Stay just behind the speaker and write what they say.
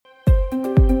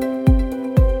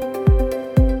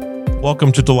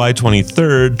Welcome to July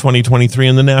 23rd, 2023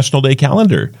 in the National Day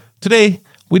calendar. Today,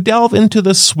 we delve into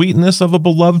the sweetness of a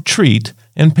beloved treat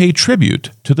and pay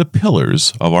tribute to the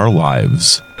pillars of our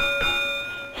lives.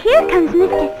 Here comes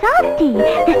Mr. Softy,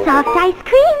 the soft ice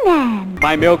cream man.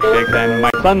 My milkshakes and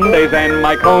my sundaes and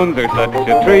my cones are such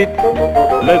a treat.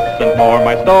 Listen for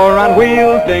my store on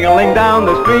wheels, ding-a-ling down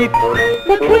the street.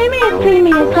 The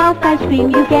creamiest soft ice cream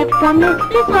you get from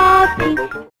Mr.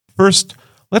 Softy. First,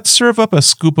 let's serve up a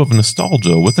scoop of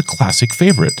nostalgia with a classic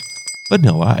favorite,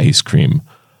 vanilla ice cream.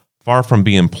 Far from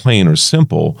being plain or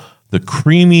simple, the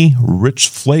creamy, rich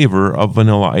flavor of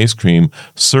vanilla ice cream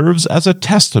serves as a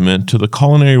testament to the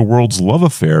culinary world's love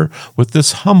affair with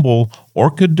this humble,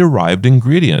 orchid-derived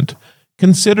ingredient.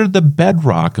 Considered the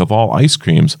bedrock of all ice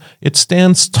creams, it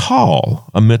stands tall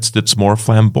amidst its more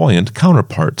flamboyant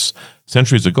counterparts.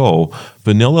 Centuries ago,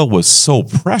 vanilla was so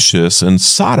precious and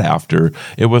sought after,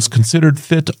 it was considered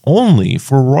fit only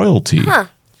for royalty.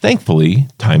 Thankfully,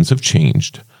 times have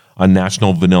changed. On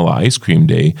National Vanilla Ice Cream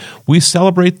Day, we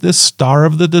celebrate this star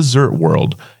of the dessert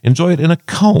world. Enjoy it in a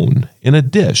cone, in a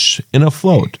dish, in a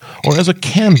float, or as a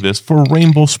canvas for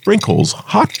rainbow sprinkles,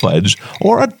 hot fudge,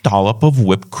 or a dollop of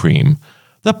whipped cream.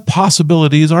 The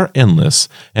possibilities are endless,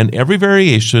 and every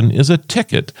variation is a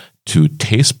ticket to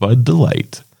taste bud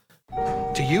delight.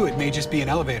 To you, it may just be an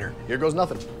elevator. Here goes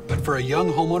nothing. But for a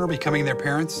young homeowner becoming their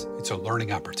parents, it's a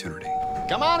learning opportunity.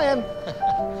 Come on in.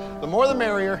 The more the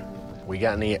merrier. We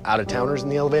got any out-of-towners in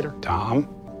the elevator? Tom?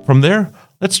 From there,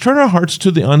 let's turn our hearts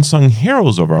to the unsung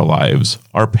heroes of our lives,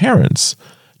 our parents.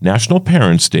 National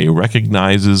Parents' Day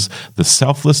recognizes the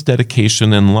selfless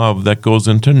dedication and love that goes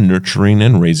into nurturing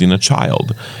and raising a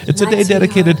child. It's a day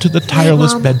dedicated to the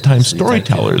tireless bedtime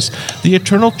storytellers, the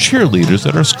eternal cheerleaders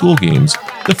at our school games,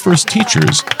 the first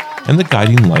teachers, and the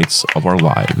guiding lights of our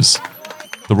lives.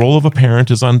 The role of a parent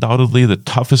is undoubtedly the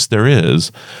toughest there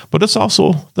is, but it's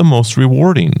also the most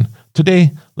rewarding.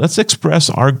 Today, let's express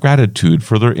our gratitude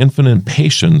for their infinite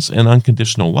patience and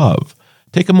unconditional love.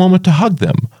 Take a moment to hug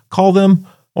them, call them,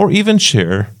 or even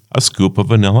share a scoop of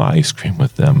vanilla ice cream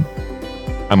with them.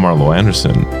 I'm Marlo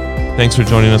Anderson. Thanks for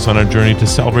joining us on our journey to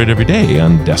celebrate every day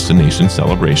on Destination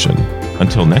Celebration.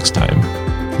 Until next time,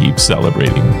 keep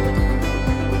celebrating.